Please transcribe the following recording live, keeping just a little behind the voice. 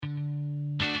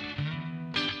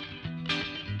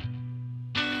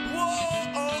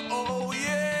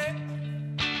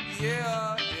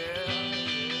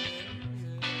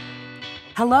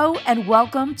Hello and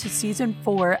welcome to Season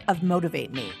 4 of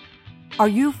Motivate Me. Are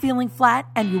you feeling flat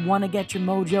and you want to get your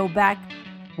mojo back?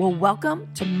 Well, welcome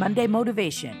to Monday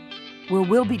Motivation, where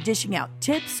we'll be dishing out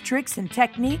tips, tricks, and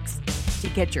techniques to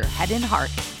get your head and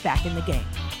heart back in the game.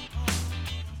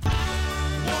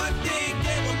 One thing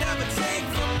they will never take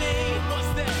from me.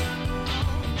 What's that?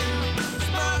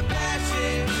 It's my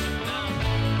passion.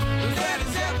 That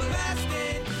is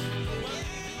everlasting.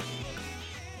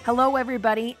 Hello,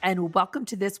 everybody, and welcome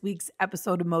to this week's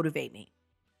episode of Motivate Me.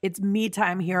 It's me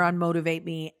time here on Motivate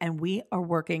Me, and we are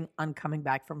working on coming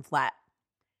back from flat.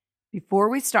 Before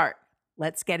we start,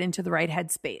 let's get into the right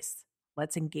headspace.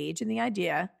 Let's engage in the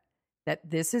idea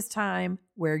that this is time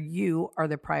where you are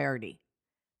the priority.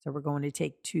 So we're going to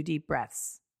take 2 deep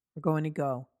breaths. We're going to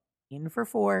go in for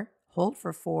 4, hold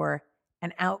for 4,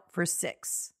 and out for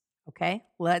 6. Okay?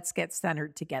 Let's get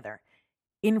centered together.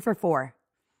 In for 4.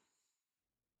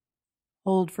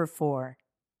 Hold for 4.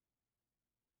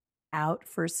 Out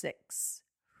for 6.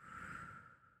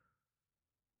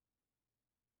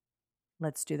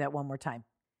 Let's do that one more time.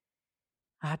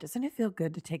 Doesn't it feel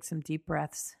good to take some deep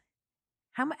breaths?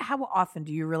 How often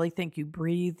do you really think you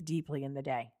breathe deeply in the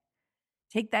day?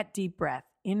 Take that deep breath.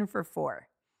 In for 4.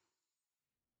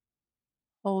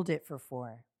 Hold it for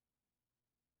 4.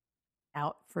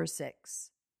 Out for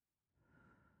 6.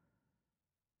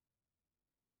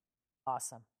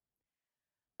 Awesome.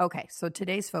 Okay, so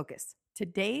today's focus.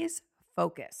 Today's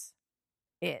focus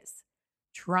is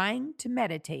trying to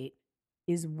meditate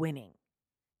is winning.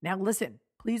 Now listen,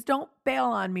 please don't bail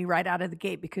on me right out of the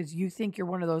gate because you think you're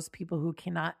one of those people who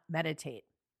cannot meditate.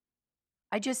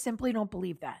 I just simply don't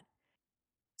believe that.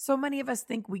 So many of us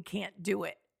think we can't do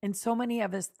it. And so many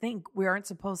of us think we aren't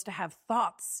supposed to have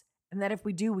thoughts and that if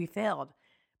we do, we failed.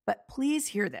 But please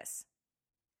hear this.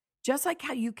 Just like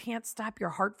how you can't stop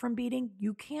your heart from beating,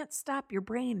 you can't stop your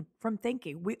brain from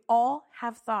thinking. We all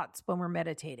have thoughts when we're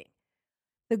meditating.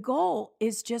 The goal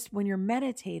is just when you're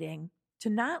meditating to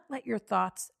not let your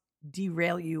thoughts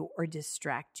derail you or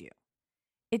distract you.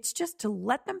 It's just to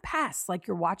let them pass like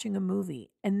you're watching a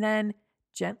movie and then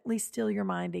gently still your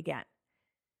mind again.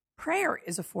 Prayer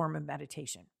is a form of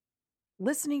meditation.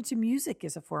 Listening to music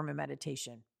is a form of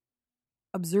meditation.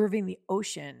 Observing the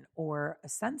ocean or a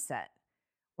sunset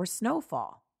or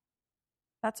snowfall.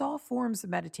 That's all forms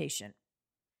of meditation.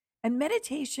 And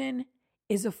meditation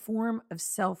is a form of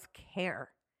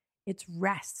self-care. It's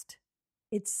rest.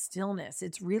 It's stillness.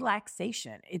 It's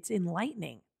relaxation. It's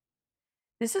enlightening.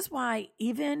 This is why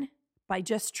even by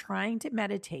just trying to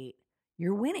meditate,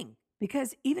 you're winning.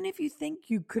 Because even if you think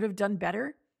you could have done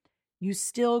better, you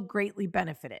still greatly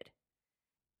benefited.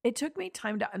 It took me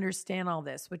time to understand all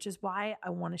this, which is why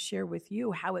I want to share with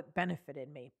you how it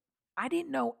benefited me. I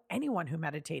didn't know anyone who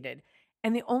meditated.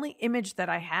 And the only image that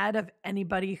I had of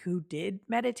anybody who did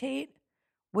meditate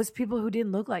was people who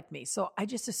didn't look like me. So I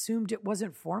just assumed it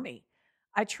wasn't for me.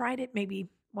 I tried it maybe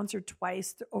once or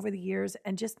twice over the years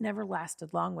and just never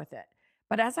lasted long with it.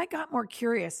 But as I got more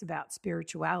curious about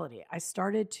spirituality, I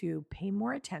started to pay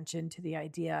more attention to the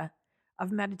idea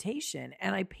of meditation.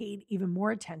 And I paid even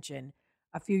more attention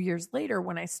a few years later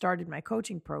when I started my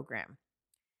coaching program.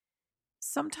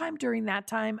 Sometime during that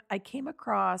time, I came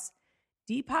across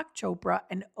Deepak Chopra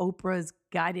and Oprah's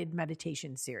guided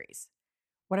meditation series.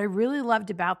 What I really loved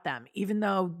about them, even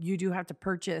though you do have to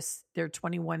purchase their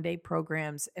 21-day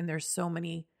programs and there's so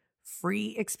many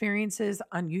free experiences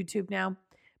on YouTube now,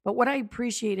 but what I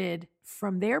appreciated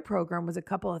from their program was a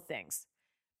couple of things.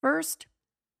 First,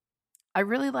 I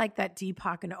really like that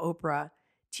Deepak and Oprah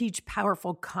teach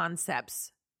powerful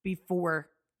concepts before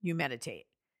you meditate.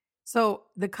 So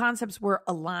the concepts were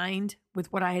aligned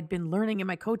with what I had been learning in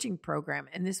my coaching program.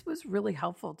 And this was really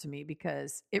helpful to me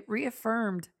because it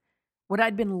reaffirmed what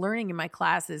I'd been learning in my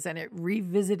classes and it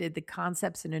revisited the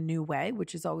concepts in a new way,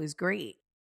 which is always great.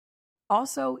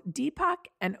 Also, Deepak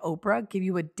and Oprah give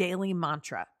you a daily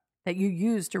mantra that you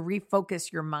use to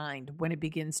refocus your mind when it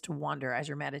begins to wander as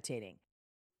you're meditating.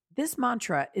 This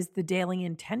mantra is the daily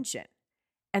intention.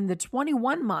 And the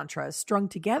 21 mantras strung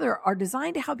together are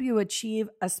designed to help you achieve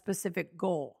a specific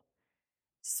goal.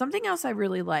 Something else I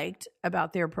really liked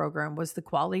about their program was the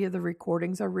quality of the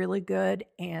recordings are really good,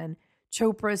 and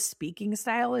Chopra's speaking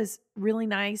style is really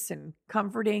nice and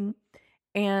comforting,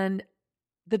 and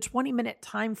the 20-minute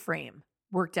time frame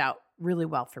worked out really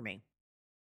well for me.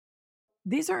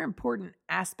 These are important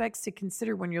aspects to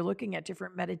consider when you're looking at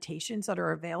different meditations that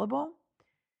are available,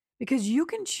 because you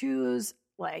can choose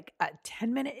like a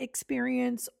 10-minute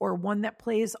experience or one that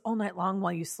plays all night long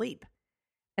while you sleep.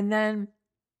 And then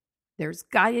there's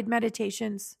guided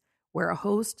meditations where a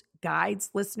host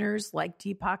guides listeners like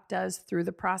Deepak does through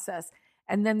the process.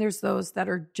 And then there's those that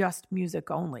are just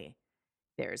music only.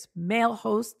 There's male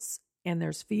hosts and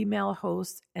there's female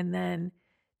hosts. And then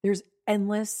there's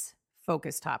endless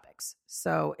focus topics.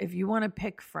 So if you want to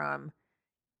pick from,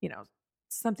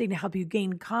 something to help you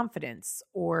gain confidence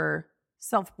or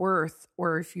self-worth,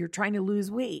 or if you're trying to lose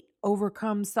weight,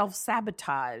 overcome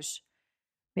self-sabotage,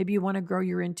 maybe you want to grow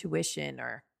your intuition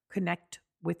or connect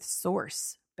with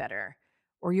source better,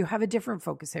 or you have a different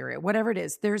focus area, whatever it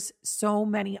is, there's so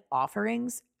many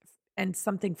offerings and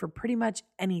something for pretty much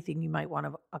anything you might want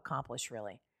to accomplish,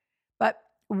 really. But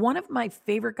one of my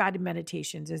favorite guided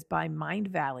meditations is by Mind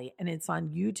Valley, and it's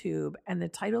on YouTube. And the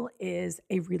title is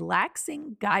A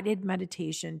Relaxing Guided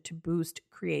Meditation to Boost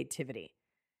Creativity.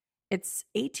 It's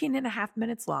 18 and a half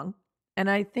minutes long. And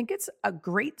I think it's a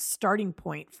great starting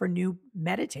point for new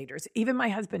meditators. Even my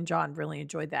husband, John, really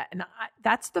enjoyed that. And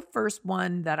that's the first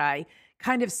one that I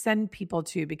kind of send people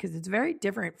to because it's very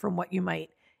different from what you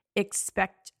might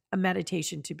expect a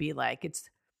meditation to be like. It's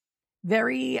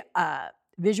very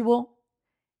visual.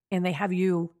 And they have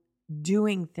you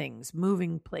doing things,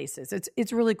 moving places.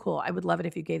 It's really cool. I would love it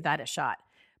if you gave that a shot.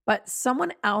 But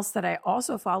someone else that I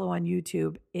also follow on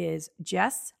YouTube is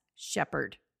Jess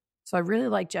Shepherd. So I really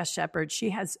like Jess Shepherd.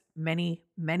 She has many,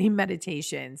 many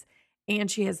meditations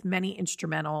and she has many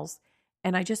instrumentals.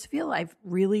 And I just feel I've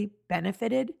really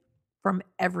benefited from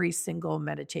every single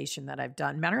meditation that I've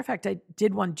done. Matter of fact, I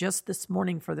did one just this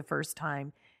morning for the first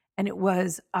time, and it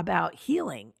was about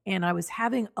healing. And I was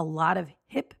having a lot of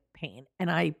hip pain. And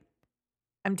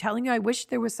I'm telling you, I wish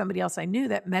there was somebody else I knew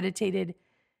that meditated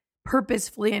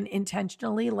purposefully and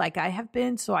intentionally like I have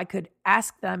been, so I could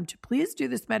ask them to please do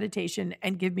this meditation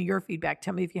and give me your feedback.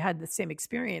 Tell me if you had the same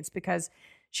experience, because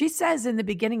she says in the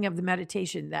beginning of the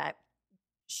meditation that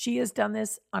she has done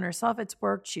this on herself. It's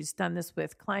worked. She's done this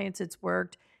with clients. It's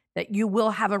worked, that you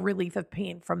will have a relief of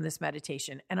pain from this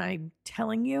meditation. And I'm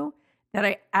telling you that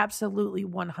I absolutely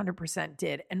 100%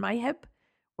 did. And my hip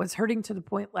was hurting to the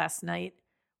point last night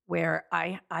where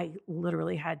I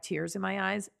literally had tears in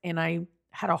my eyes and I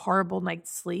had a horrible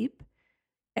night's sleep.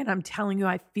 And I'm telling you,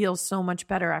 I feel so much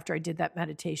better after I did that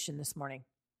meditation this morning.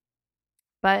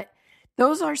 But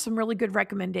those are some really good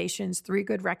recommendations, 3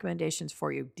 good recommendations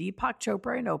for you. Deepak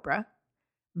Chopra and Oprah,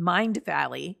 Mind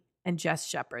Valley, and Jess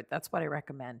Shepherd. That's what I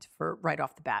recommend for right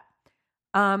off the bat.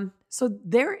 So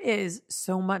there is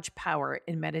so much power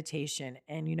in meditation.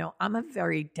 And, I'm a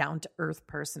very down-to-earth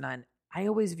person. I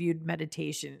always viewed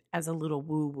meditation as a little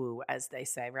woo-woo, as they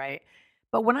say, right?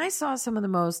 But when I saw some of the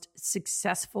most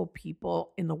successful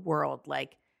people in the world,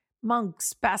 like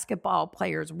monks, basketball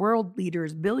players, world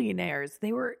leaders, billionaires,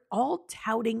 they were all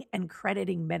touting and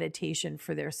crediting meditation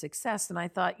for their success. And I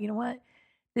thought, you know what?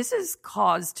 This is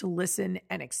cause to listen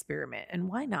and experiment. And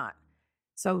why not?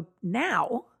 So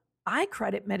now I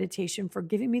credit meditation for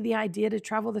giving me the idea to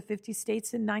travel the 50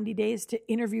 states in 90 days to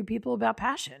interview people about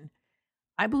passion.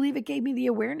 I believe it gave me the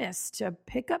awareness to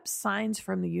pick up signs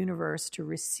from the universe, to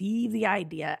receive the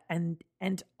idea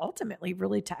and ultimately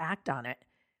really to act on it.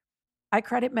 I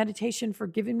credit meditation for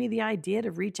giving me the idea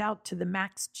to reach out to the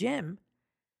Max Gym,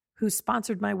 who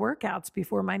sponsored my workouts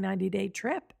before my 90-day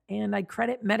trip. And I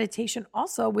credit meditation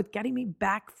also with getting me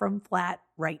back from flat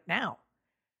right now.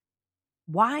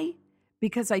 Why?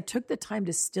 Because I took the time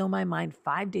to still my mind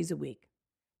 5 days a week.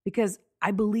 Because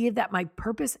I believe that my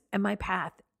purpose and my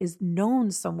path is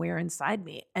known somewhere inside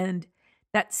me. And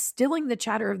that stilling the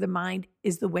chatter of the mind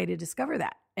is the way to discover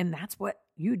that. And that's what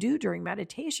you do during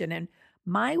meditation. And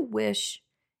my wish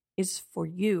is for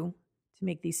you to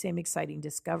make these same exciting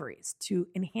discoveries, to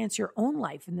enhance your own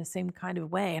life in the same kind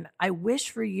of way. And I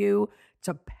wish for you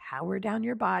to power down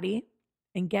your body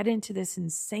and get into this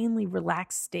insanely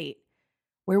relaxed state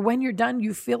where when you're done,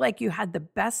 you feel like you had the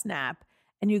best nap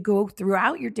and you go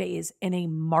throughout your days in a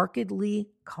markedly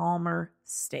calmer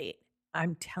state.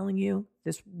 I'm telling you,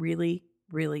 this really,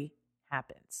 really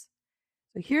happens.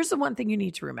 So here's the one thing you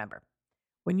need to remember.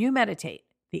 When you meditate,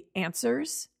 the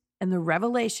answers and the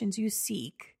revelations you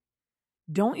seek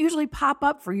don't usually pop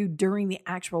up for you during the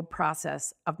actual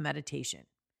process of meditation.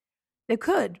 They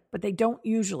could, but they don't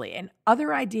usually. And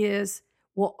other ideas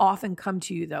will often come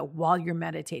to you, though, while you're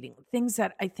meditating. Things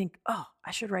that I think, oh,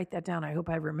 I should write that down. I hope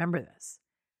I remember this.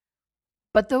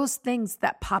 But those things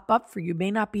that pop up for you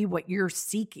may not be what you're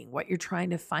seeking, what you're trying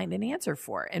to find an answer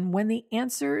for. And when the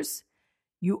answers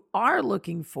you are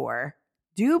looking for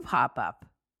do pop up,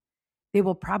 they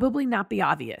will probably not be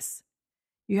obvious.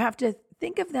 You have to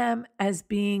think of them as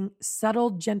being subtle,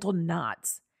 gentle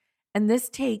nods. And this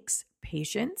takes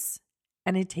patience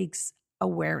and it takes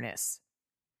awareness.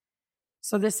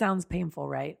 So this sounds painful,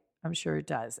 right? I'm sure it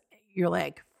does. You're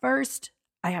like, first,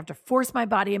 I have to force my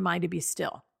body and mind to be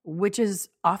still. which is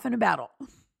often a battle.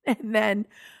 And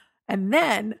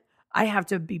then I have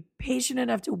to be patient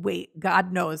enough to wait,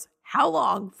 God knows how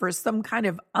long, for some kind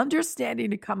of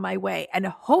understanding to come my way. And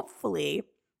hopefully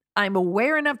I'm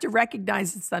aware enough to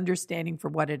recognize this understanding for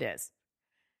what it is.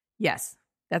 Yes,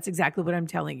 that's exactly what I'm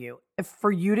telling you. If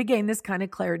for you to gain this kind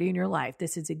of clarity in your life,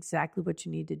 this is exactly what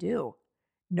you need to do.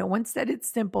 No one said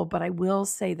it's simple, but I will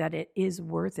say that it is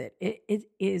worth it. It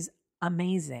is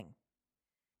amazing.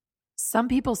 Some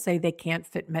people say they can't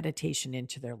fit meditation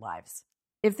into their lives.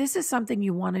 If this is something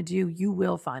you want to do, you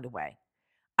will find a way.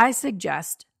 I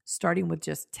suggest starting with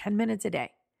just 10 minutes a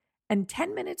day, and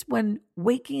 10 minutes when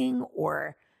waking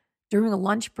or during a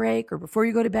lunch break or before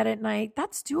you go to bed at night.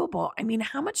 That's doable. I mean,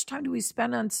 how much time do we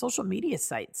spend on social media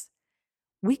sites?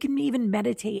 We can even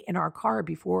meditate in our car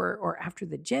before or after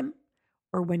the gym,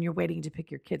 or when you're waiting to pick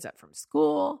your kids up from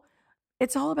school.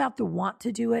 It's all about the want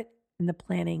to do it and the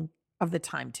planning of the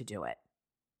time to do it.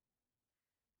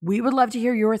 We would love to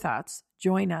hear your thoughts.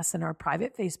 Join us in our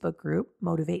private Facebook group,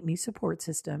 Motivate Me Support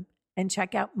System, and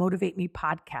check out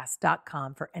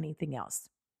motivatemepodcast.com for anything else.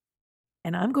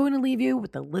 And I'm going to leave you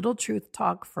with a little truth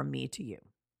talk from me to you.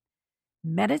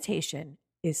 Meditation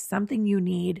is something you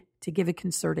need to give a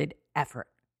concerted effort.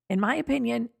 In my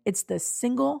opinion, it's the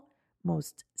single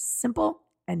most simple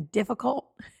and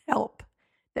difficult help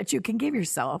that you can give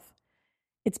yourself.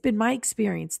 It's been my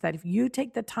experience that if you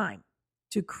take the time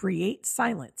to create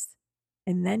silence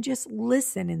and then just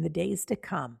listen in the days to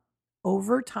come,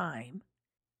 over time,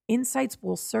 insights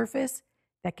will surface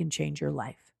that can change your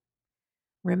life.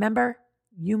 Remember,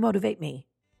 you motivate me.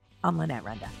 I'm Lynette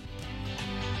Renda.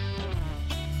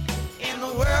 And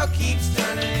the world keeps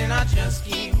turning and I just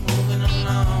keep moving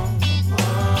along.